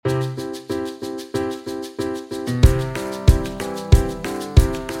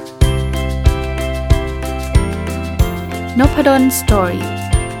Noppadan Story.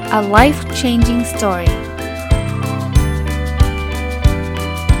 A life-changing story.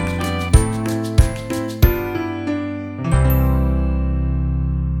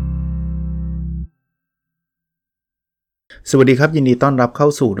สวัสดีครับยินดีต้อนรับเข้า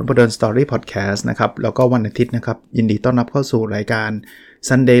สู่ Personal Story Podcast นะครับแล้วก็วันอาทิตย์นะครับยินดีต้อนรับเข้าสู่รายการ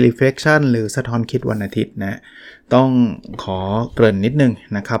Sunday Reflection หรือสะท้อนคิดวันอาทิตย์นะต้องขอเกริ่นนิดนึง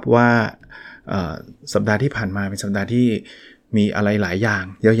นะครับว่าสัปดาห์ที่ผ่านมาเป็นสัปดาห์ที่มีอะไรหลายอย่าง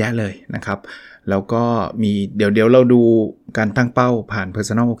เยอะแยะเลยนะครับแล้วก็มีเดี๋ยวเราดูการตั้งเป้าผ่าน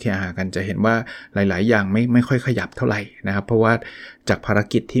Personal OKRs กันจะเห็นว่าหลายๆอย่างไม่ค่อยขยับเท่าไหร่นะครับเพราะว่าจากภาร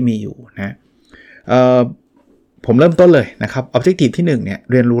กิจที่มีอยู่นะผมเริ่มต้นเลยนะครับ Objective ที่1เนี่ย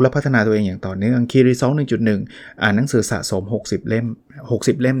เรียนรู้และพัฒนาตัวเองอย่างต่อเนื่อง Key Result 1.1 อ่านหนังสือสะสม60เล่ม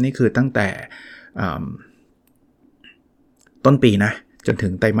60เล่มนี่คือตั้งแต่ต้นปีนะจนถึ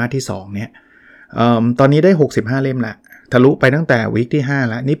งไตรมาสที่2เนี่ยตอนนี้ได้65เล่มละทะลุไปตั้งแต่วีคที่5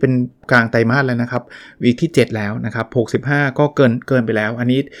แล้วนี่เป็นกลางไตรมาสแล้วนะครับวีคที่7แล้วนะครับ65ก็เกินไปแล้วอัน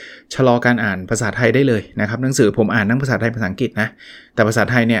นี้ชะลอการอ่านภาษาไทยได้เลยนะครับหนังสือผมอ่านทั้งภาษาไทยภาษาอังกฤษนะแต่ภาษา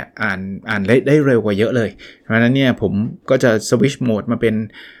ไทยเนี่ยอ่านได้เร็วกว่าเยอะเลยเพราะฉะนั้นเนี่ยผมก็จะสวิตช์โหมดมาเป็น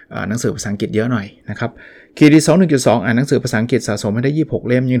หนังสือภาษาอังกฤษเยอะหน่อยนะครับ Key Result 1.2 อ่านหนังสือภาษาอังกฤษสะสมให้ได้26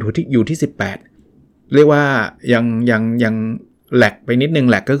เล่มยังอยู่ที่18เรียกว่ายังแหลกไปนิดนึง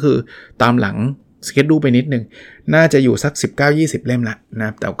แหลกก็คือตามหลังสเก็ตดูไปนิดนึงน่าจะอยู่สัก 19-20 เล่มละน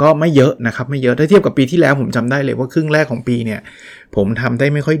ะแต่ก็ไม่เยอะนะครับไม่เยอะถ้าเทียบกับปีที่แล้วผมจำได้เลยว่าครึ่งแรกของปีเนี่ยผมทำได้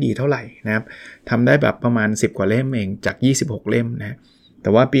ไม่ค่อยดีเท่าไหร่นะครับทำได้แบบประมาณ10กว่าเล่มเองจาก26เล่มนะแต่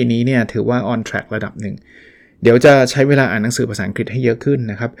ว่าปีนี้เนี่ยถือว่า on track ระดับหนึ่งเดี๋ยวจะใช้เวลาอ่านหนังสือภาษาอังกฤษให้เยอะขึ้น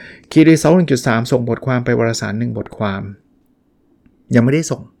นะครับ Key Result 1.3 ส่งบทความไปวารสาร1บทความยังไม่ได้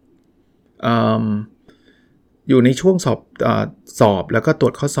ส่งอยู่ในช่วงสอบแล้วก็ตร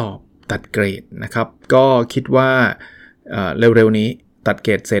วจข้อสอบตัดเกรดนะครับก็คิดว่าเร็วๆนี้ตัดเก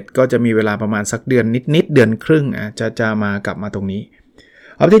รดเสร็จก็จะมีเวลาประมาณสักเดือนนิดเดือนครึ่งจะกลับมาตรงนี้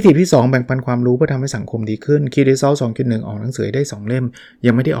Objective ที่2แบ่งปันความรู้เพื่อทำให้สังคมดีขึ้น Key Result 2.1 ออกหนังสือได้2เล่ม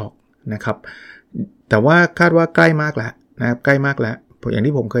ยังไม่ได้ออกนะครับแต่ว่าคาดว่าใกล้มากแล้วนะครับใกล้มากแล้วอย่าง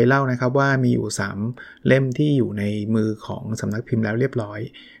ที่ผมเคยเล่านะครับว่ามีอยู่3เล่มที่อยู่ในมือของสำนักพิมพ์แล้วเรียบร้อย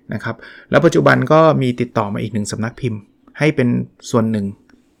นะครับแล้วปัจจุบันก็มีติดต่อมาอีก1สำนักพิมพ์ให้เป็นส่วนหนึ่ง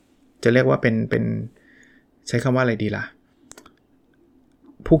จะเรียกว่าเป็นใช้คำว่าอะไรดีล่ะ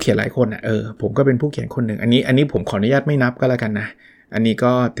ผู้เขียนหลายคนผมก็เป็นผู้เขียนคนหนึ่งอันนี้ผมขออนุญาตไม่นับก็แล้วกันนะอันนี้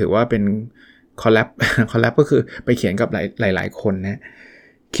ก็ถือว่าเป็นคอลแลบก็คือไปเขียนกับหลายคนนะ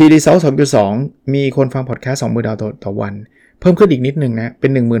Key Result 2.2 มีคนฟังพอดแคสต์ 20,000 ดาวต่อวันเพิ่มขึ้นอีกนิดนึงนะเป็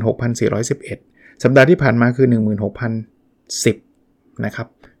น 16,411 สัปดาห์ที่ผ่านมาคือ 16,010 นะครับ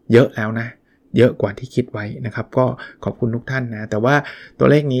เยอะแล้วนะเยอะกว่าที่คิดไว้นะครับก็ขอบคุณทุกท่านนะแต่ว่าตัว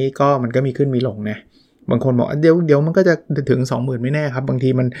เลขนี้ก็มันก็มีขึ้นมีลงนะบางคนบอกเดี๋ยวมันก็จะถึง 20,000 ไม่แน่ครับบางที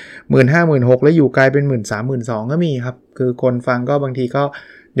มัน 15,000 16,000 แล้วอยู่ไกลเป็น 13,000 12,000 ก็มีครับคือคนฟังก็บางทีก็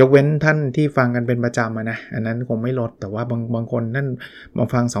ยกเว้นท่านที่ฟังกันเป็นประจำนะอันนั้นคงไม่ลดแต่ว่าบางคนนั่นมา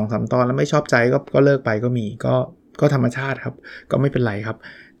ฟัง 2-3 ตอนแล้วไม่ชอบใจก็เลิกไปก็มีก็ธรรมชาติครับก็ไม่เป็นไรครับ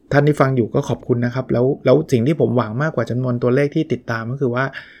ท่านที่ฟังอยู่ก็ขอบคุณนะครับแล้วสิ่งที่ผมหวังมากกว่าจำนวนตัวเลขที่ติดตามก็คือว่า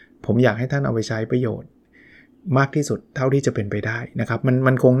ผมอยากให้ท่านเอาไปใช้ประโยชน์มากที่สุดเท่าที่จะเป็นไปได้นะครับ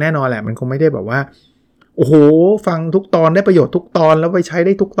มันคงแน่นอนแหละมันคงไม่ได้แบบว่าโอ้โหฟังทุกตอนได้ประโยชน์ทุกตอนแล้วไปใช้ไ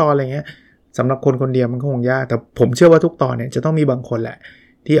ด้ทุกตอนอะไรเงี้ยสำหรับคนเดียวมันคงยากแต่ผมเชื่อว่าทุกตอนเนี่ยจะต้องมีบางคนแหละ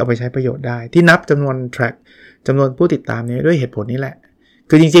ที่เอาไปใช้ประโยชน์ได้ที่นับจำนวน track จำนวนผู้ติดตามนี้ด้วยเหตุผลนี้แหละ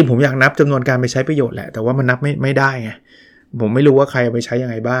คือจริงๆผมอยากนับจำนวนการไปใช้ประโยชน์แหละแต่ว่ามันนับไม่ได้ไงผมไม่รู้ว่าใครเอาไปใช้ยัง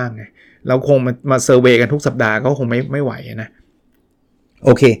ไงบ้างไงเราคงมาเซอร์เวย์กันทุกสัปดาห์ก็คงไม่ไหวนะโ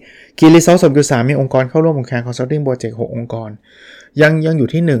อเค Key Result 2.3 มีองค์กรเข้าร่วมโครงการ Consulting Project 6 องค์กรยังอยู่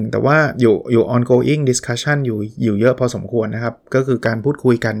ที่1แต่ว่าอยู่ ongoing discussion อยู่เยอะพอสมควรนะครับก็คือการพูด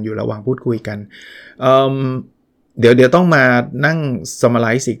คุยกันอยู่ระหว่างพูดคุยกันเดี๋ยวต้องมานั่ง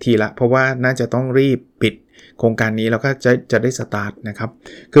summarize อีกทีละเพราะว่าน่าจะต้องรีบปิดโครงการนี้แล้วก็จะได้ start นะครับ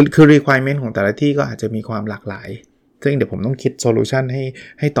คือ requirement ของแต่ละที่ก็อาจจะมีความหลากหลายซึ่งเดี๋ยวผมต้องคิด solution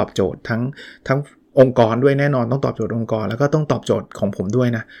ให้ตอบโจทย์ทั้งองค์กรด้วยแน่นอนต้องตอบโจทย์องค์กรแล้วก็ต้องตอบโจทย์ของผมด้วย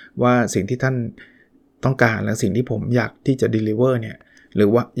นะว่าสิ่งที่ท่านต้องการและสิ่งที่ผมอยากที่จะ deliver เนี่ยหรือ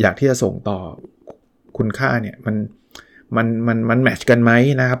ว่าอยากที่จะส่งต่อคุณค่าเนี่ยมันแมทช์กันไหม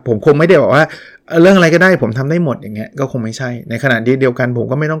นะครับผมคงไม่ได้บอกว่าเรื่องอะไรก็ได้ผมทำได้หมดอย่างเงี้ยก็คงไม่ใช่ในขณะเดียวกันผม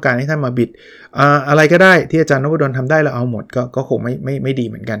ก็ไม่ต้องการให้ท่านมาบิดอะไรก็ได้ที่อาจารย์นพดลทำได้เราเอาหมดก็คงไม่ดี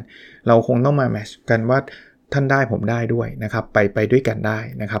เหมือนกันเราคงต้องมาแมทช์กันว่าท่านได้ผมได้ด้วยนะครับไปด้วยกันได้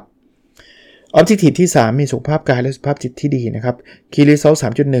นะครับObjective ที่3มีสุขภาพกายและสุขภาพจิตที่ดีนะครับ Key Result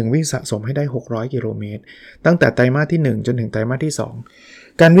 3.1 วิ่งสะสมให้ได้600กิโลเมตรตั้งแต่ไตรมาสที่1จนถึงไตรมาสที่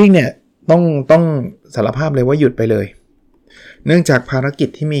2การวิ่งเนี่ยต้องสารภาพเลยว่าหยุดไปเลย เนื่องจากภารกิจ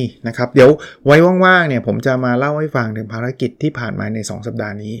ที่มีนะครับเดี๋ยวไว้ว่างๆเนี่ยผมจะมาเล่าให้ฟังถึงภารกิจที่ผ่านมาใน2สัปดา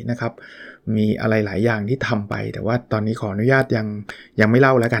ห์นี้นะครับมีอะไรหลายอย่างที่ทำไปแต่ว่าตอนนี้ขออนุญาตยังไม่เ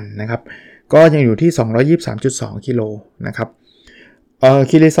ล่าแล้วกันนะครับก็ยังอยู่ที่ 223.2 กิโลนะครับ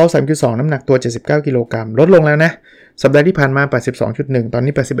คีรีเซล 3.2 น้ำหนักตัว79กิโลกรัมลดลงแล้วนะสัปดาห์ที่ผ่านมา 82.1 ตอน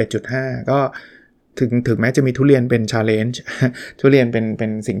นี้ 81.5 ก็ถึงแม้จะมีทุเรียนเป็น challenge ทุเรียนเป็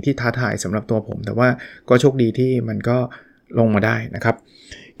นสิ่งที่ท้าทายสำหรับตัวผมแต่ว่าก็โชคดีที่มันก็ลงมาได้นะครับ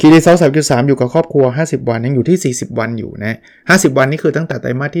คีรีเซล 3.3 อยู่กับครอบครัว50วันยังอยู่ที่40วันอยู่นะ50วันนี่คือตั้งแต่ไตร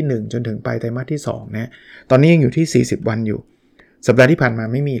มาสที่1จนถึงปลายไตรมาสที่2นะตอนนี้ยังอยู่ที่40วันอยู่สัปดาห์ที่ผ่านมา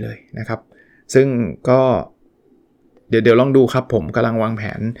ไม่มีเลยนะครับซึ่งก็เดี๋ยวลองดูครับผมกำลังวางแผ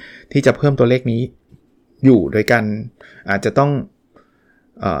นที่จะเพิ่มตัวเลขนี้อยู่โดยการอาจจะต้อง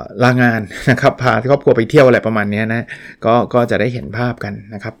ลางานนะครับพาครอบครัวไปเที่ยวอะไรประมาณนี้นะก็จะได้เห็นภาพกัน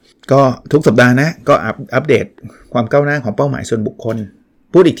นะครับก็ทุกสัปดาห์นะก็อัปเดตความก้าวหน้าของเป้าหมายส่วนบุคคล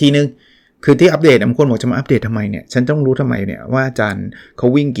พูดอีกทีนึงคือที่อัปเดตบางคนบอกจะมาอัปเดตทำไมเนี่ยฉันต้องรู้ทำไมเนี่ยว่าอาจารย์เขา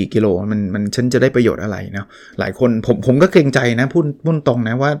วิ่งกี่กิโลมันฉันจะได้ประโยชน์อะไรเนาะหลายคนผมก็เกรงใจนะพูดตรง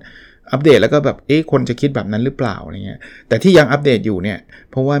นะว่าอัปเดตแล้วก็แบบคนจะคิดแบบนั้นหรือเปล่าอะไรเงี้ยแต่ที่ยังอัปเดตอยู่เนี่ย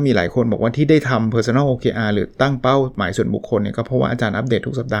เพราะว่ามีหลายคนบอกว่าที่ได้ทำ Personal OKR หรือตั้งเป้าหมายส่วนบุคคลเนี่ยก็เพราะว่าอาจารย์อัปเดต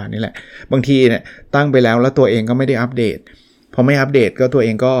ทุกสัปดาห์นี่แหละบางทีเนี่ยตั้งไปแล้วตัวเองก็ไม่ได้อัปเดตพอไม่อัปเดตก็ตัวเอ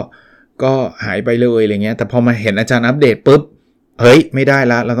งก็หายไปเลยอะไรเงี้ยแต่พอมาเห็นอาจารย์อัปเดตปุ๊บเฮ้ยไม่ได้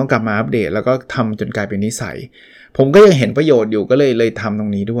ละเราต้องกลับมาอัปเดตแล้วก็ทำจนกลายเป็นนิสัยผมก็ยังเห็นประโยชน์อยู่ก็เลยทำตร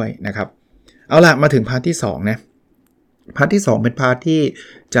งนี้ด้วยนะครับเอาล่ะมาถึงพาร์ทที่2นะพาร์ทที่2เป็นพาร์ทที่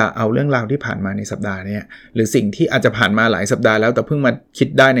จะเอาเรื่องราวที่ผ่านมาในสัปดาห์นี้หรือสิ่งที่อาจจะผ่านมาหลายสัปดาห์แล้วแต่เพิ่งมาคิด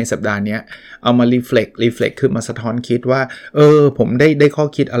ได้ในสัปดาห์นี้เอามา reflect คือมาสะท้อนคิดว่าผมได้ข้อ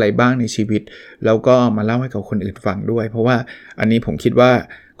คิดอะไรบ้างในชีวิตแล้วก็มาเล่าให้กับคนอื่นฟังด้วยเพราะว่าอันนี้ผมคิดว่า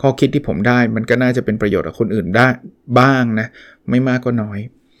ข้อคิดที่ผมได้มันก็น่าจะเป็นประโยชน์กับคนอื่นได้บ้างนะไม่มากก็น้อย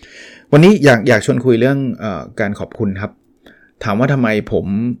วันนี้อยากชวนคุยเรื่องการขอบคุณครับถามว่าทำไมผม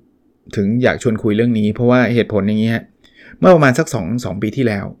ถึงอยากชวนคุยเรื่องนี้เพราะว่าเหตุผลอย่างนี้ฮะเมื่อประมาณสัก2ปีที่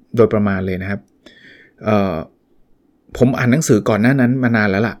แล้วโดยประมาณเลยนะครับผมอ่านหนังสือก่อนหน้านั้นมานาน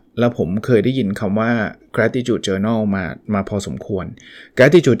แล้วล่ะแล้วผมเคยได้ยินคำว่า gratitude journal มาพอสมควร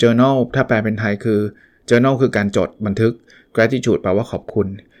gratitude journal ถ้าแปลเป็นไทยคือ journal คือการจดบันทึก gratitude แปลว่าขอบคุณ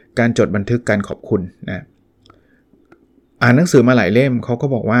การจดบันทึกการขอบคุณนะอ่านหนังสือมาหลายเล่มเขาก็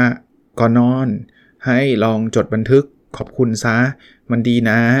บอกว่าก่อนนอนให้ลองจดบันทึกขอบคุณซะมันดี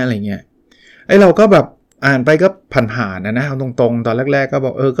นะอะไรเงี้ยเราก็แบบอ่านไปก็ผ่านๆนะเอาตรงๆตอนแรกๆก็บ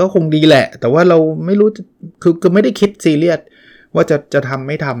อกก็คงดีแหละแต่ว่าเราไม่รู้คือไม่ได้คิดซีเรียสว่าจะทำไ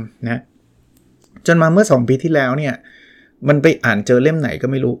ม่ทำนะจนมาเมื่อ2ปีที่แล้วเนี่ยมันไปอ่านเจอเล่มไหนก็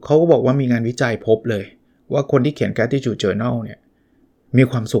ไม่รู้เขาก็บอกว่ามีงานวิจัยพบเลยว่าคนที่เขียน gratitude journal เนี่ยมี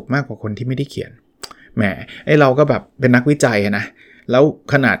ความสุขมากกว่าคนที่ไม่ได้เขียนแหมเราก็แบบเป็นนักวิจัยนะแล้ว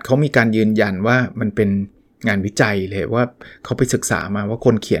ขนาดเขามีการยืนยันว่ามันเป็นงานวิจัยเลยว่าเขาไปศึกษามาว่าค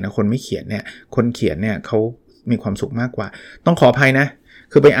นเขียนกับคนไม่เขียนเนี่ยคนเขียนเนี่ยเขามีความสุขมากกว่าต้องขออภัยนะ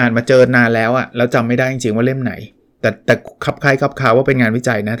คือไปอ่านมาเจอนานแล้วอะแล้วจำไม่ได้จริงๆว่าเล่มไหนแต่ขับคล้ายขับคาว่าเป็นงานวิ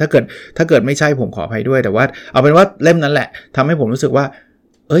จัยนะถ้าเกิดไม่ใช่ผมขออภัยด้วยแต่ว่าเอาเป็นว่าเล่มนั้นแหละทำให้ผมรู้สึกว่า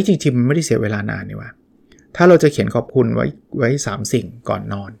จริงๆมันไม่ได้เสียเวลานานนี่ว่าถ้าเราจะเขียนขอบคุณไว้3สิ่งก่อน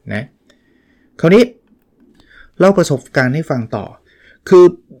นอนนะคราวนี้เล่าประสบการณ์ให้ฟังต่อคือ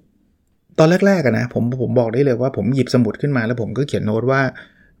ตอนแรกๆนะผมบอกได้เลยว่าผมหยิบสมุดขึ้นมาแล้วผมก็เขียนโน้ตว่า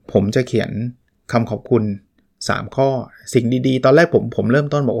ผมจะเขียนคำขอบคุณ3ข้อสิ่งดีๆตอนแรกผมเริ่ม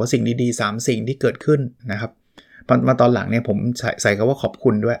ต้นบอกว่าสิ่งดีๆ3สิ่งที่เกิดขึ้นนะครับมาตอนหลังเนี่ยผมใส่คำว่าขอบ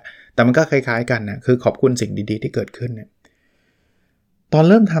คุณด้วยแต่มันก็คล้ายๆกันนะคือขอบคุณสิ่งดีๆที่เกิดขึ้นเนี่ยตอน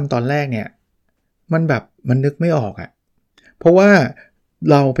เริ่มทำตอนแรกเนี่ยมันนึกไม่ออกอ่ะเพราะว่า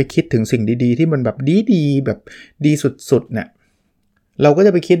เราไปคิดถึงสิ่งดีๆที่มันแบบดีๆแบบดีสุดๆเนี่ยเราก็จ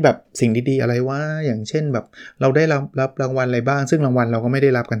ะไปคิดแบบสิ่งดีๆอะไรวะอย่างเช่นแบบเราได้รับรางวัลอะไรบ้างซึ่งรางวัลเราก็ไม่ได้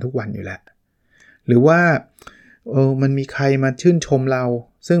รับกันทุกวันอยู่แล้วหรือว่ามันมีใครมาชื่นชมเรา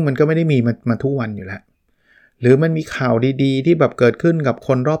ซึ่งมันก็ไม่ได้มีมาทุกวันอยู่แล้วหรือมันมีข่าวดีๆที่แบบเกิดขึ้นกับค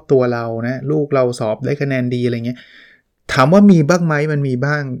นรอบตัวเรานะลูกเราสอบได้คะแนนดีอะไรเงี้ยถามว่ามีบ้างไหมมันมี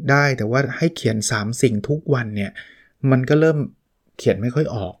บ้างได้แต่ว่าให้เขียน3สิ่งทุกวันเนี่ยมันก็เริ่มเขียนไม่ค่อย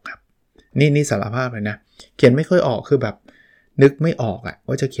ออกครับนี่สารภาพเลยนะเขียนไม่ค่อยออกคือแบบนึกไม่ออกอะ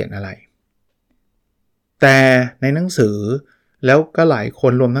ว่าจะเขียนอะไรแต่ในหนังสือแล้วก็หลายค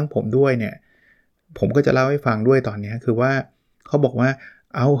นรวมทั้งผมด้วยเนี่ยผมก็จะเล่าให้ฟังด้วยตอนนี้คือว่าเขาบอกว่า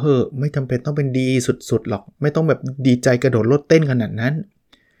เอาเหอะไม่จำเป็นต้องเป็นดีสุดๆหรอกไม่ต้องแบบดีใจกระโดดโลดเต้นขนาดนั้น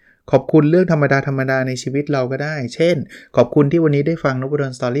ขอบคุณเรื่องธรรมดาในชีวิตเราก็ได้เช่นขอบคุณที่วันนี้ได้ฟังนพด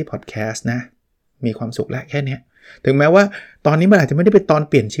ลสตอรี่พอดแคสต์นะมีความสุขแล้วแค่นี้ถึงแม้ว่าตอนนี้มันอาจจะไม่ได้เป็นตอน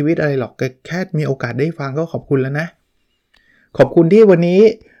เปลี่ยนชีวิตอะไรหรอกแค่มีโอกาสได้ฟังก็ขอบคุณแล้วนะ ขอบคุณที่วันนี้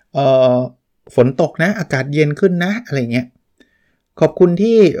ฝนตกนะอากาศเย็นขึ้นนะอะไรเงี้ยขอบคุณ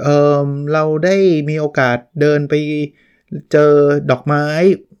ที่เราได้มีโอกาสเดินไปเจอดอกไม้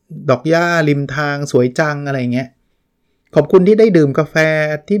ดอกหญ้าริมทางสวยจังอะไรเงี้ยขอบคุณที่ได้ดื่มกาแฟ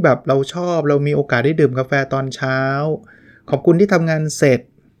ที่แบบเราชอบเรามีโอกาสได้ดื่มกาแฟตอนเช้าขอบคุณที่ทำงานเสร็จ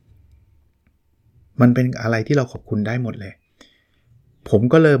มันเป็นอะไรที่เราขอบคุณได้หมดเลยผม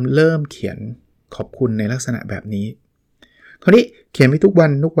ก็เริ่มเขียนขอบคุณในลักษณะแบบนี้คราวนี้เขียนไปทุกวัน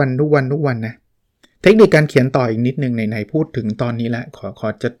นะเทคนิคการเขียนต่ออีกนิดนึงในพูดถึงตอนนี้แล้วขอ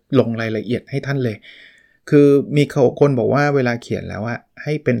จะลงรายละเอียดให้ท่านเลยคือมีคนบอกว่าเวลาเขียนแล้วอะใ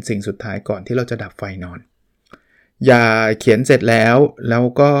ห้เป็นสิ่งสุดท้ายก่อนที่เราจะดับไฟนอนอย่าเขียนเสร็จแล้ว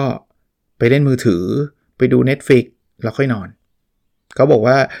ก็ไปเล่นมือถือไปดู Netflix แล้วค่อยนอนเขาบอก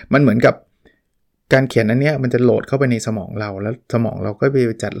ว่ามันเหมือนกับการเขียนอันเนี้ยมันจะโหลดเข้าไปในสมองเราแล้วสมองเราก็ไป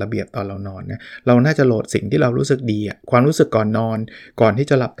จัดระเบียบตอนเรานอนนะเราน่าจะโหลดสิ่งที่เรารู้สึกดีอ่ะความรู้สึกก่อนนอนก่อนที่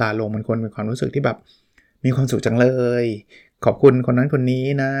จะหลับตาลงมันควรเป็นความรู้สึกที่แบบมีความสุขจังเลยขอบคุณคนนั้นคนนี้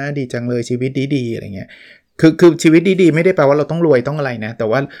นะดีจังเลยชีวิตดีๆอะไรเงี้ยคือชีวิตดีๆไม่ได้แปลว่าเราต้องรวยต้องอะไรนะแต่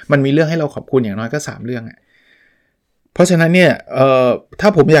ว่ามันมีเรื่องให้เราขอบคุณอย่างน้อยก็3เรื่องอ่ะเพราะฉะนั้นเนี่ยถ้า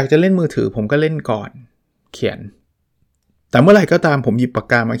ผมอยากจะเล่นมือถือผมก็เล่นก่อนเขียนแต่เมื่อไหร่ก็ตามผมหยิบปาก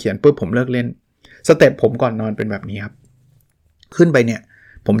กามาเขียนปุ๊บผมเลิกเล่นสเต็ปผมก่อนนอนเป็นแบบนี้ครับขึ้นไปเนี่ย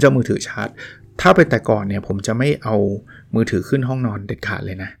ผมจะมือถือชาร์จถ้าเป็นแต่ก่อนเนี่ยผมจะไม่เอามือถือขึ้นห้องนอนเด็ดขาดเ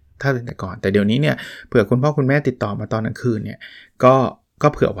ลยนะถ้าเป็นแต่ก่อนแต่เดี๋ยวนี้เนี่ยเผื่อคุณพ่อคุณแม่ติดต่อมาตอนกลางคืนเนี่ยก็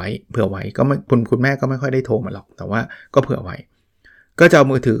เผื่อไว้ก็ไม่คุณแม่ก็ไม่ค่อยได้โทรมาหรอกแต่ว่าก็เผื่อไว้ก็จะเอา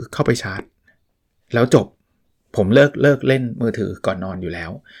มือถือเข้าไปชาร์จแล้วจบผมเลิกเล่นมือถือก่อนนอนอยู่แล้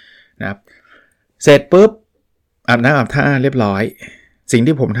วนะครับเสร็จปุ๊บอาบน้ำอาบท่าเรียบร้อยสิ่ง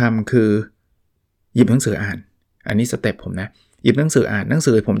ที่ผมทำคือหยิบหนังสืออ่านอันนี้สเต็ปผมนะหยิบหนังสืออ่านหนัง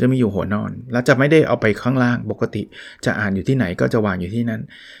สือผมจะมีอยู่หัวนอนแล้วจะไม่ได้เอาไปข้างล่างปกติจะอ่านอยู่ที่ไหนก็จะวางอยู่ที่นั้น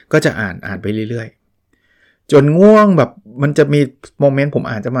ก็จะอ่านไปเรื่อยๆจนง่วงแบบมันจะมีโมเมนต์ผม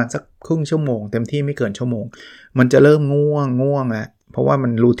อ่านประมาณสักครึ่งชั่วโมงเต็มที่ไม่เกินชั่วโมงมันจะเริ่มง่วงแล้วเพราะว่ามั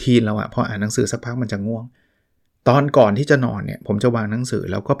นรูทีนแล้วอะพออ่านหนังสือสักพักมันจะง่วงตอนก่อนที่จะนอนเนี่ยผมจะวางหนังสือ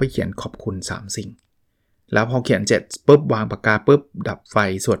แล้วก็ไปเขียนขอบคุณ3สิ่งแล้วพอเขียนเสร็จปุ๊บวางปากกาปุ๊บดับไฟ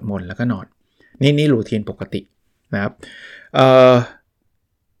สวดมนต์แล้วก็นอนนี่รูทีนปกตินะครับ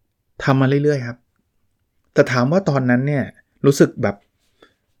ทำมาเรื่อยๆครับแต่ถามว่าตอนนั้นเนี่ยรู้สึกแบบ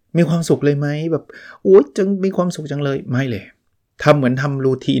มีความสุขเลยไหมแบบโอ๊ยจังมีความสุขจังเลยไม่เลยทำเหมือนทำ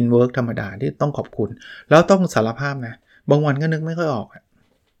รูทีนเวิร์กธรรมดาที่ต้องขอบคุณแล้วต้องสารภาพนะบางวันก็นึกไม่ค่อยออก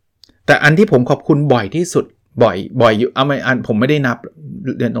แต่อันที่ผมขอบคุณบ่อยที่สุดบ่อยอยู่อันผมไม่ได้นับ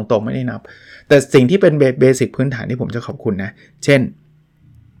เรียนตรงๆไม่ได้นับแต่สิ่งที่เป็นเบสิกพื้นฐานที่ผมจะขอบคุณนะเช่น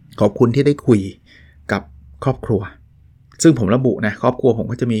ขอบคุณที่ได้คุยกับครอบครัวซึ่งผมระบุนะครอบครัวผม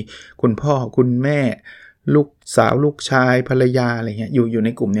ก็จะมีคุณพ่อคุณแม่ลูกสาวลูกชายภรรยาอะไรเงี้ยอยู่ใน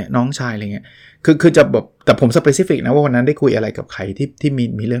กลุ่มเนี้ยน้องชายอะไรเงี้ยคือจะแบบแต่ผมสเปซิฟิกนะว่าวันนั้นได้คุยอะไรกับใครที่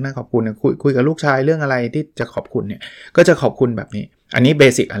มีเรื่องน่าขอบคุณนะคุยกับลูกชายเรื่องอะไรที่จะขอบคุณเนี่ยก็จะขอบคุณแบบนี้อันนี้เบ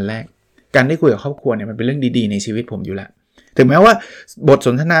สิกอันแรกการได้คุยกับครอบครัวเนี่ยมันเป็นเรื่องดีๆในชีวิตผมอยู่แล้วถึงแม้ว่าบทส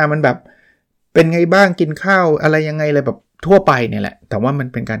นทนามันแบบเป็นไงบ้างกินข้าวอะไรยังไงอะไรแบบทั่วไปเนี่ยแหละแต่ว่ามัน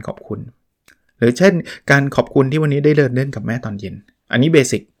เป็นการขอบคุณหรือเช่นการขอบคุณที่วันนี้ได้เดินเล่นกับแม่ตอนเย็นอันนี้เบ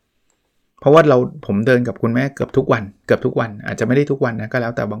สิกเพราะว่าผมเดินกับคุณแม่เกือบทุกวันอาจจะไม่ได้ทุกวันนะก็แล้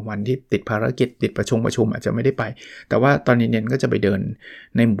วแต่บางวันที่ติดภารกิจติดประชุมอาจจะไม่ได้ไปแต่ว่าตอนเย็นๆก็จะไปเดิน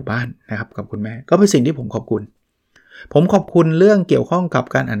ในหมู่บ้านนะครับกับคุณแม่ก็เป็นสิ่งที่ผมขอบคุณเรื่องเกี่ยวข้องกับ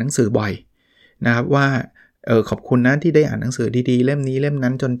การอ่านหนังสือบ่อยนะครับว่าขอบคุณนะที่ได้อ่านหนังสือดีๆเล่มนี้เล่ม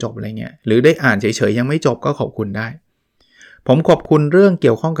นั้นจนจบอะไรเงี้ยหรือได้อ่านเฉยๆยังไม่จบก็ขอบคุณได้ผมขอบคุณเรื่องเ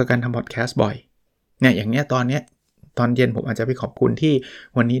กี่ยวข้องกับการทำพอดแคสต์บ่อยเนี่ยอย่างเนี้ยตอนเย็นผมอาจจะไปขอบคุณที่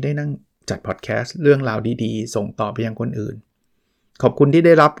วันนี้ได้นั่งจัดพอดแคสต์เรื่องราวดีๆส่งต่อไปยังคนอื่นขอบคุณที่ไ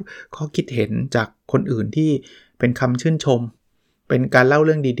ด้รับข้อคิดเห็นจากคนอื่นที่เป็นคำชื่นชมเป็นการเล่าเ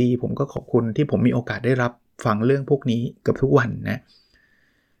รื่องดีๆผมก็ขอบคุณที่ผมมีโอกาสได้รับฟังเรื่องพวกนี้เกือบทุกวันนะ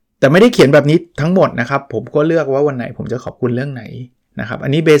แต่ไม่ได้เขียนแบบนี้ทั้งหมดนะครับผมก็เลือกว่าวันไหนผมจะขอบคุณเรื่องไหนนะครับอั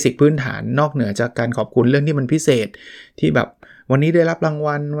นนี้เบสิกพื้นฐานนอกเหนือจากการขอบคุณเรื่องที่มันพิเศษที่แบบวันนี้ได้รับราง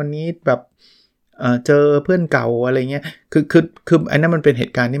วัลวันนี้แบบเจอเพื่อนเก่าอะไรเงี้ยคืออันนั้นมันเป็นเห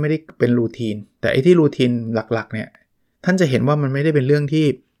ตุการณ์ที่ไม่ได้เป็นรูทีนแต่ไอ้ที่รูทีนหลักๆเนี่ยท่านจะเห็นว่ามันไม่ได้เป็นเรื่องที่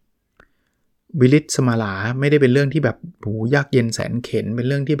วิลิตสมาลาไม่ได้เป็นเรื่องที่แบบโหยากเย็นแสนเข็ญเป็น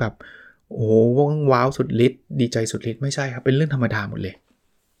เรื่องที่แบบโอ้โหว้าวสุดฤทธิ์ดีใจสุดฤทธิ์ไม่ใช่ครับเป็นเรื่องธรรมดาหมดเลย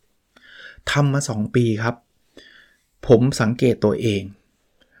ทำมา2ปีครับผมสังเกตตัวเอง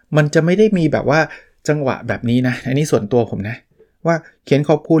มันจะไม่ได้มีแบบว่าจังหวะแบบนี้นะอันนี้ส่วนตัวผมนะว่าเขียน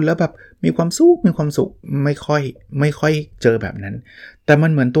ขอบคุณแล้วแบบมีความสุขไม่ค่อยเจอแบบนั้นแต่มั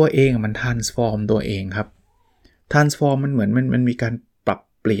นเหมือนตัวเองมัน transform ตัวเองครับ transform มันเหมือนมันมีการปรับ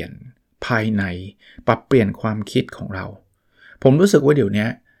เปลี่ยนภายในปรับเปลี่ยนความคิดของเราผมรู้สึกว่าเดี๋ยวนี้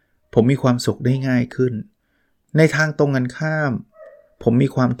ผมมีความสุขได้ง่ายขึ้นในทางตรงกันข้ามผมมี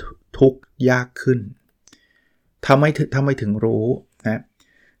ความทุกข์ยากขึ้นทำไมถึงรู้นะ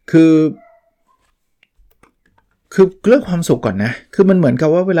คือเรื่องความสุขก่อนนะคือมันเหมือนกับ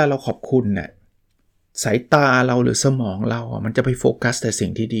ว่าเวลาเราขอบคุณเนี่ยสายตาเราหรือสมองเราอ่ะมันจะไปโฟกัสแต่สิ่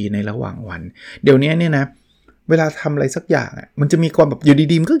งที่ดีในระหว่างวันเดี๋ยวนี้เนี่ยนะเวลาทำอะไรสักอย่างอ่ะมันจะมีความแบบอยู่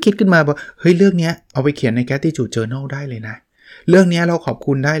ดีๆมันก็คิดขึ้นมาว่าเฮ้ยเรื่องนี้เอาไปเขียนใน Gratitude Journal ได้เลยนะเรื่องนี้เราขอบ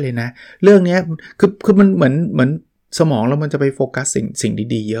คุณได้เลยนะเรื่องนี้คือมันเหมือนสมองเรามันจะไปโฟกัสสิ่ง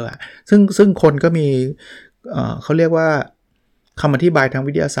ดีๆเยอะอ่ะซึ่งคนก็มีเขาเรียกว่าคำอธิบายทาง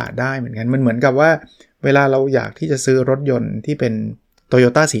วิทยาศาสตร์ได้เหมือนกันมันเหมือนกับว่าเวลาเราอยากที่จะซื้อรถยนต์ที่เป็น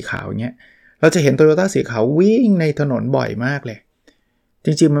Toyota สีขาวอย่างเงี้ยเราจะเห็น Toyota สีขาววิ่งในถนนบ่อยมากเลยจ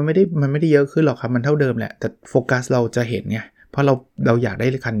ริงๆมันไม่ได้เยอะขึ้นหรอกครับมันเท่าเดิมแหละแต่โฟกัสเราจะเห็นไงเพราะเราอยากได้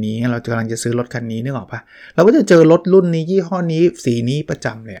คันนี้เรากำลังจะซื้อรถคันนี้นึกออกปะเราก็จะเจอรถรุ่นนี้ยี่ห้อนี้สีนี้ประจ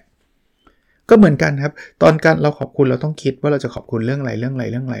ำเลยก็เหมือนกันครับตอนการเราขอบคุณเราต้องคิดว่าเราจะขอบคุณเรื่องอะไรแ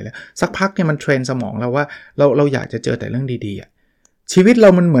ล้วสักพักเนี่ยมันเทรนสมองเราว่าเราอยากจะเจอแต่เรื่องดีๆชีวิตเรา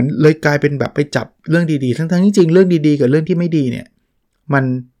มันเหมือนเลยกลายเป็นแบบไปจับเรื่องดีๆทั้งๆที่จริงเรื่องดีๆกับเรื่องที่ไม่ดีเนี่ยมัน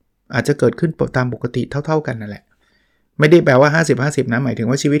อาจจะเกิดขึ้นตามปกติเท่าๆกันนั่นแหละไม่ได้แปลว่า50-50นะหมายถึง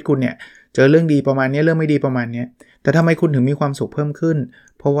ว่าชีวิตคุณเนี่ยเจอเรื่องดีประมาณนี้เรื่องไม่ดีประมาณนี้แต่ทำไมคุณถึงมีความสุขเพิ่มขึ้น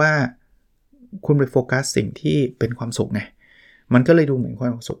เพราะว่าคุณไปโฟกัสสิ่งที่เป็นความสุขไงมันก็เลยดูเหมือนควา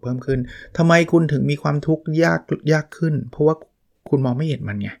มสุขเพิ่มขึ้นทำไมคุณถึงมีความทุกข์ยากขึ้นเพราะว่าคุณมองไม่เห็น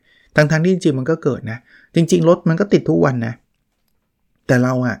มันไงทั้งที่จริงๆมันก็เกิดนะจริงๆรถมันก็ติดทุกวันนะแต่เร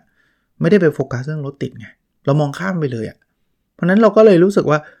าอะไม่ได้ไปโฟกัสเรื่องรถติดไงเรามองข้ามไปเลยอะเพราะนั้นเราก็เลยรู้สึก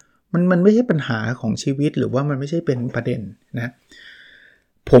ว่ามันไม่ใช่ปัญหาของชีวิตหรือว่ามันไม่ใช่เป็นประเด็นนะ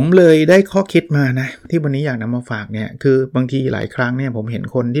ผมเลยได้ข้อคิดมานะที่วันนี้อยากนำมาฝากเนี่ยคือบางทีหลายครั้งเนี่ยผมเห็น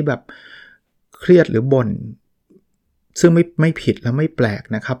คนที่แบบเครียดหรือบ่นซึ่งไม่ผิดและไม่แปลก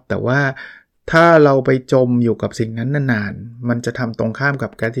นะครับแต่ว่าถ้าเราไปจมอยู่กับสิ่งนั้นนานๆมันจะทำตรงข้ามกั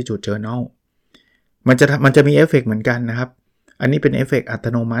บ Gratitude Journal มันจะมีเอฟเฟกต์เหมือนกันนะครับอันนี้เป็นเอฟเฟกต์อัต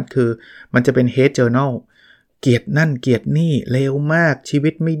โนมัติคือมันจะเป็น Hate Journal เกลียดนั่นเกลียดนี่เลวมากชีวิ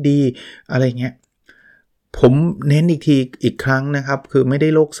ตไม่ดีอะไรเงี้ยผมเน้นอีกครั้งนะครับคือไม่ได้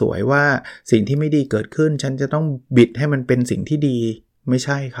โลกสวยว่าสิ่งที่ไม่ดีเกิดขึ้นฉันจะต้องบิดให้มันเป็นสิ่งที่ดีไม่ใ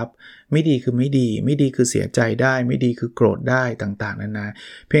ช่ครับไม่ดีคือไม่ดีคือเสียใจได้ไม่ดีคือโกรธได้ต่างๆนานา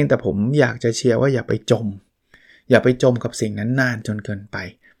เพียงแต่ผมอยากจะเชียร์ว่าอย่าไปจมกับสิ่งนั้นนานจนเกินไป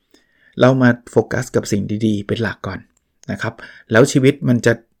เรามาโฟกัสกับสิ่งดีๆเป็นหลักก่อนนะครับแล้วชีวิตมัน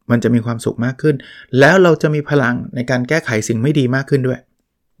จะมีความสุขมากขึ้นแล้วเราจะมีพลังในการแก้ไขสิ่งไม่ดีมากขึ้นด้วย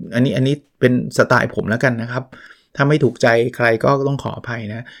อันนี้เป็นสไตล์ผมแล้วกันนะครับถ้าไม่ถูกใจใครก็ต้องขออภัย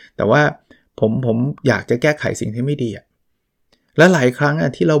นะแต่ว่าผมอยากจะแก้ไขสิ่งที่ไม่ดีและหลายครั้ง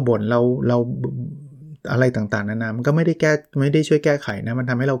ที่เราบ่นเราอะไรต่างๆนานามันก็ไม่ได้ช่วยแก้ไขนะมัน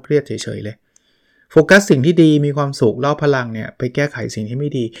ทำให้เราเครียดเฉยๆเลยโฟกัสสิ่งที่ดีมีความสุขแล้วพลังเนี่ยไปแก้ไขสิ่งที่ไม่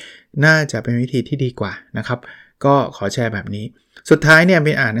ดีน่าจะเป็นวิธีที่ดีกว่านะครับก็ขอแชร์แบบนี้สุดท้ายเนี่ยไป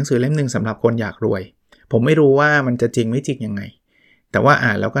อ่านหนังสือเล่มนึงสำหรับคนอยากรวยผมไม่รู้ว่ามันจะจริงไม่จริงยังไงแต่ว่าอ่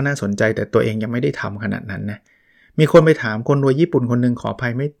านแล้วก็น่าสนใจแต่ตัวเองยังไม่ได้ทำขนาดนั้นนะมีคนไปถามคนรวยญี่ปุ่นคนนึงขออภั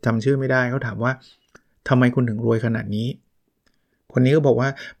ยไม่จำชื่อไม่ได้เขาถามว่าทำไมคุณถึงรวยขนาดนี้คนนี้ก็บอกว่า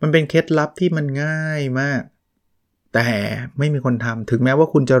มันเป็นเคล็ดลับที่มันง่ายมากแต่ไม่มีคนทำถึงแม้ว่า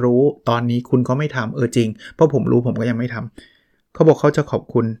คุณจะรู้ตอนนี้คุณก็ไม่ทำจริงเพราะผมรู้ผมก็ยังไม่ทำเขาบอกเขาจะขอบ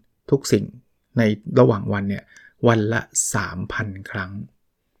คุณทุกสิ่งในระหว่างวันเนี่ยวันละ 3,000 ครั้ง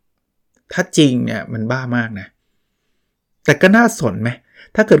ถ้าจริงเนี่ยมันบ้ามากนะแต่ก็น่าสนไหม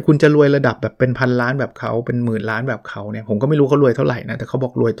ถ้าเกิดคุณจะรวยระดับแบบเป็นพันล้านแบบเขาเป็นหมื่นล้านแบบเขาเนี่ยผมก็ไม่รู้เขารวยเท่าไหร่นะแต่เขาบอ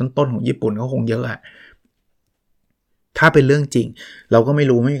กรวยต้นๆของญี่ปุ่นเขาคงเยอะอะถ้าเป็นเรื่องจริงเราก็ไม่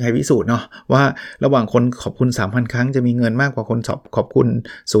รู้ไม่มีใครพิสูจน์เนาะว่าระหว่างคนขอบคุณ 3,000 ครั้งจะมีเงินมากกว่าคนขอบคุณ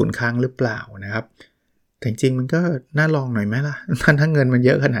0ครั้งหรือเปล่านะครับแต่จริงมันก็น่าลองหน่อยไหมล่ะถ้าเงินมันเย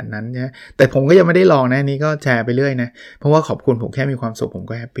อะขนาดนั้นเนี่ยแต่ผมก็ยังไม่ได้ลองนะนี่ก็แชร์ไปเรื่อยนะเพราะว่าขอบคุณผมแค่มีความสุขผม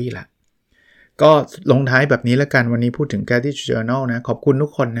ก็แฮปปี้ละก็ลงท้ายแบบนี้แล้วกันวันนี้พูดถึง Gratitude Journal นะขอบคุณทุ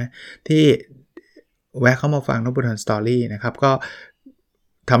กคนนะที่แวะเข้ามาฟังนพดลสตอรี่นะครับก็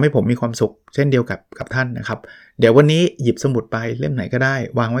ทำให้ผมมีความสุขเช่นเดียวกับท่านนะครับเดี๋ยววันนี้หยิบสมุดไปเล่มไหนก็ได้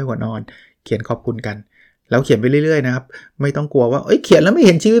วางไว้หัวนอนเขียนขอบคุณกันแล้วเขียนไปเรื่อยๆนะครับไม่ต้องกลัวว่าเขียนแล้วไม่เ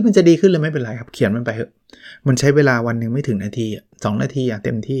ห็นชีวิตมันจะดีขึ้นเลยไม่เป็นไรครับเขียนมันไปเถอะมันใช้เวลาวันนึงไม่ถึงนาที2 นาทีอย่างเ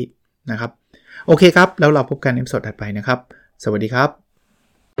ต็มที่นะครับโอเคครับแล้วเราพบกันในตอนถัดไปนะครับสวัสดีครับ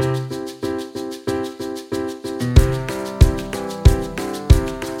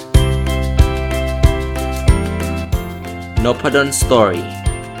Noppadan Story,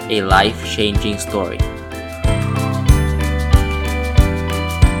 a life-changing story.